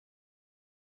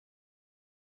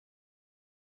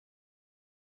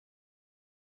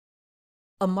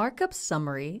A markup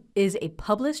summary is a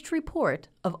published report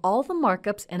of all the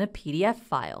markups in a PDF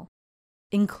file,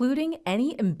 including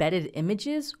any embedded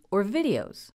images or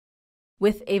videos.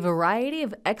 With a variety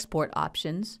of export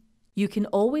options, you can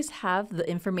always have the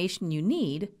information you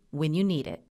need when you need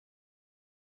it.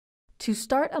 To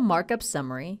start a markup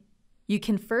summary, you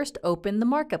can first open the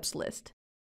Markups list.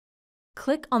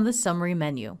 Click on the Summary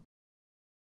menu.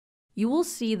 You will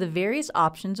see the various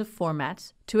options of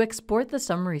formats to export the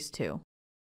summaries to.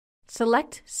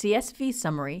 Select CSV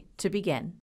Summary to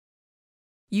begin.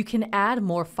 You can add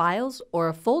more files or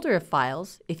a folder of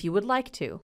files if you would like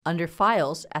to, under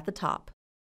Files at the top.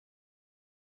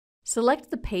 Select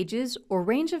the pages or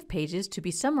range of pages to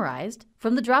be summarized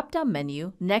from the drop-down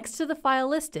menu next to the file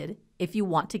listed if you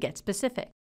want to get specific.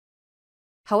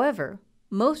 However,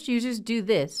 most users do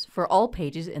this for all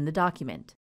pages in the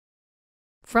document.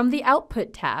 From the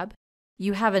Output tab,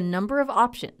 you have a number of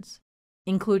options,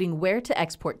 including where to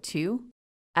export to,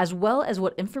 as well as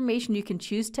what information you can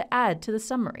choose to add to the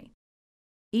summary.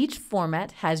 Each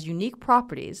format has unique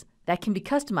properties that can be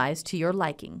customized to your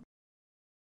liking.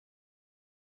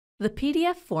 The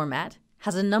PDF format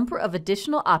has a number of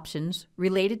additional options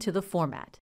related to the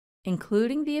format,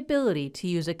 including the ability to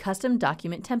use a custom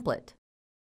document template.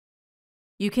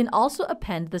 You can also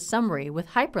append the summary with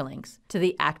hyperlinks to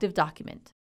the active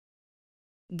document.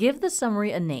 Give the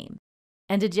summary a name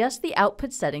and adjust the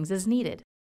output settings as needed.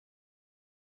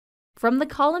 From the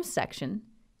Columns section,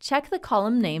 check the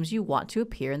column names you want to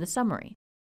appear in the summary.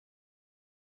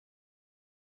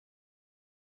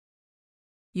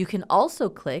 You can also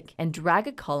click and drag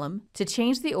a column to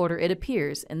change the order it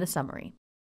appears in the summary.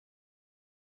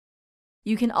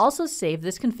 You can also save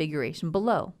this configuration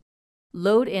below,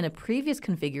 load in a previous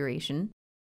configuration,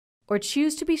 or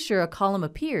choose to be sure a column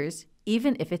appears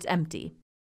even if it's empty.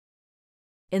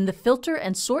 In the Filter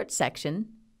and Sort section,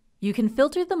 you can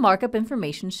filter the markup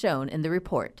information shown in the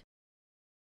report.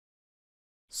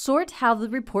 Sort how the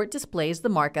report displays the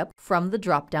markup from the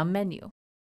drop-down menu.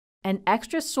 An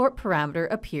extra sort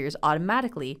parameter appears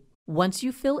automatically once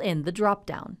you fill in the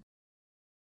drop-down.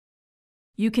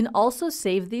 You can also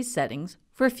save these settings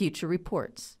for future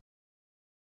reports.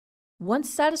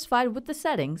 Once satisfied with the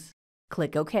settings,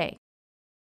 click OK.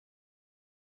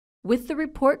 With the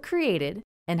report created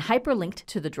and hyperlinked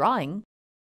to the drawing,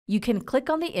 you can click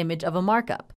on the image of a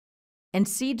markup and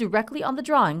see directly on the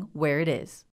drawing where it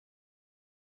is.